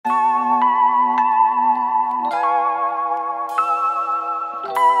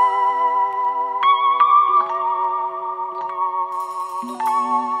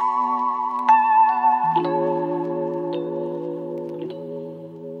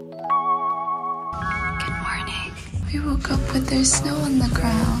We woke up with there's snow on the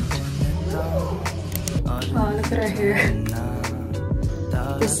ground. Wow, look at our hair.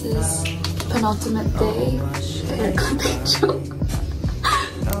 This is penultimate day.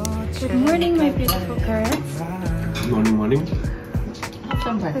 Good morning, my beautiful parents. Good morning, morning. Have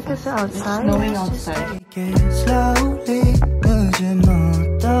some breakfast. Because outside. It's snowing outside.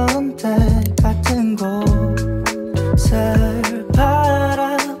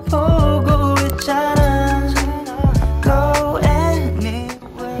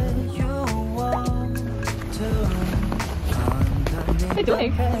 What are you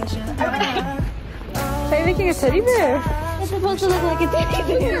doing? Are you making a teddy bear? It's supposed to look like a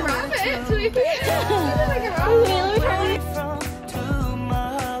teddy bear. It's a rabbit. So you can Wait, let me try it.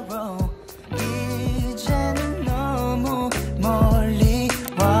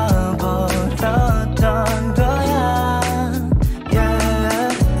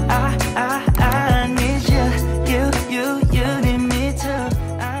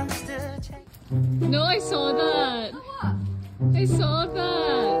 No, I saw that. I saw that.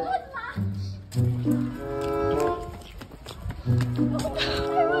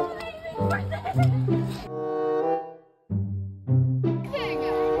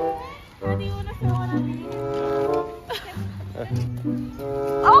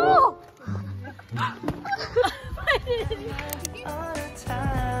 Oh!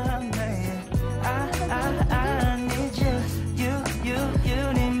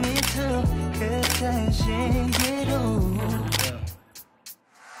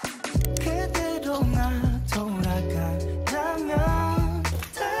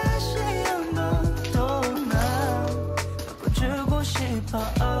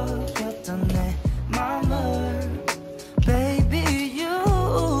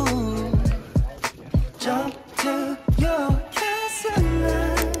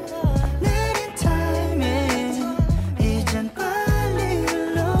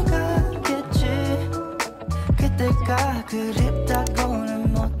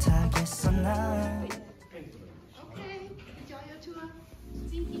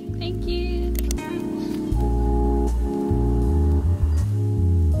 Thank you.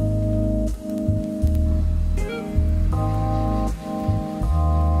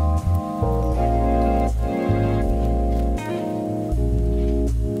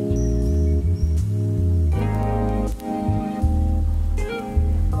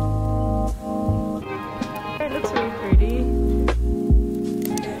 It looks really pretty.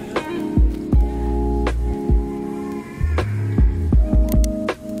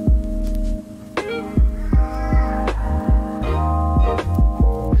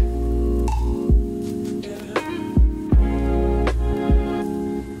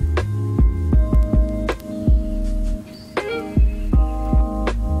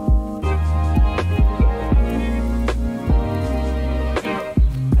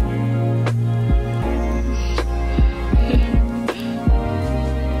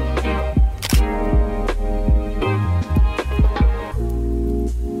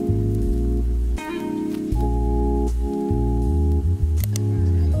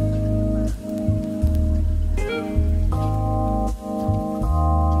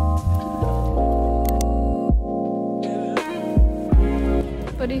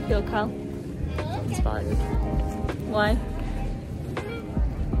 What do you feel, Kyle? Inspired. Why?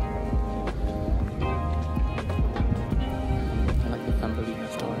 I like the Thumbelina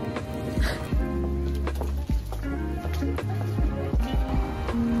story.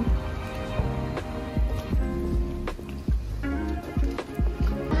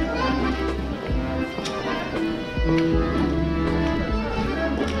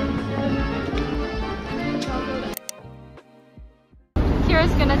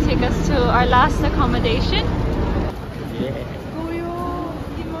 Kira's gonna take us to our last accommodation. Yeah.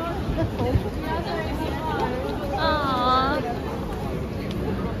 Aww.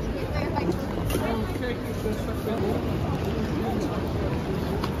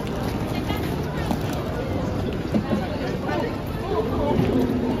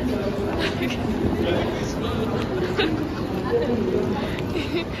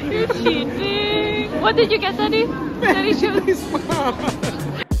 You're cheating. What did you get, Daddy? Daddy chose.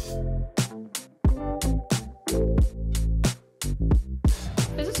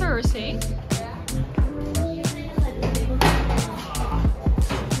 Is this her receipt?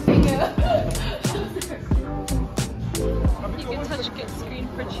 You can touch get screen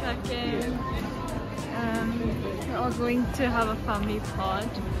for check-in. We're all going to have a family pod.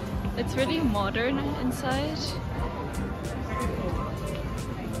 It's really modern inside.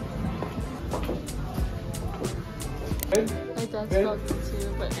 My dad's got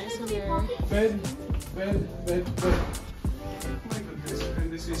too, but there's here. Well. My goodness,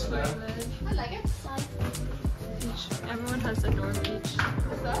 and this is the... I like it. Beach. Everyone has a dorm beach.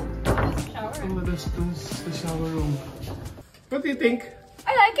 What's that? Shower. Oh, that's the shower room. What do you think?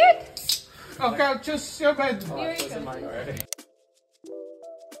 I like it. Okay, choose your bed. Here you go.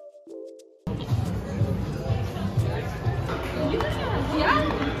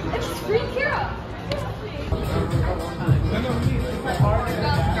 Yeah, it's free Kira.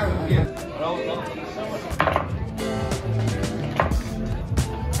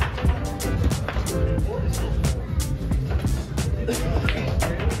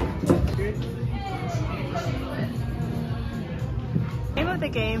 The aim of the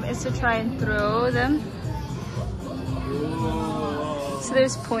game is to try and throw them. So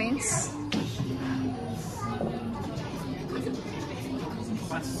there's points.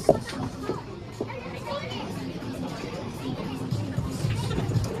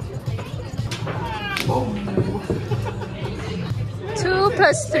 Two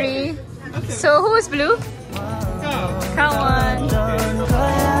plus three. So who is blue? Count one.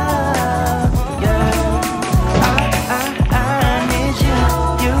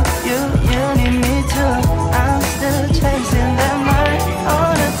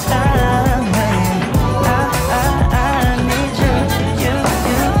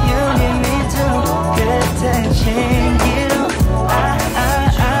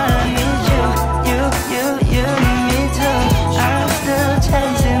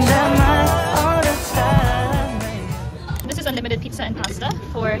 Unlimited pizza and pasta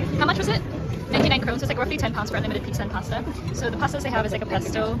for, how much was it? 99 krones, so it's like roughly £10 for unlimited pizza and pasta. So the pastas they have is like a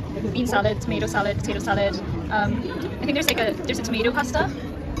pesto, bean salad, tomato salad, potato salad. I think there's a tomato pasta,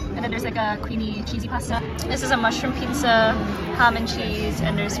 and then there's like a creamy cheesy pasta. This is a mushroom pizza, ham and cheese,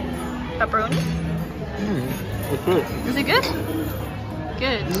 and there's pepperoni. It's good. Is it good?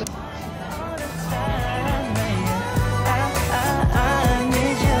 Good.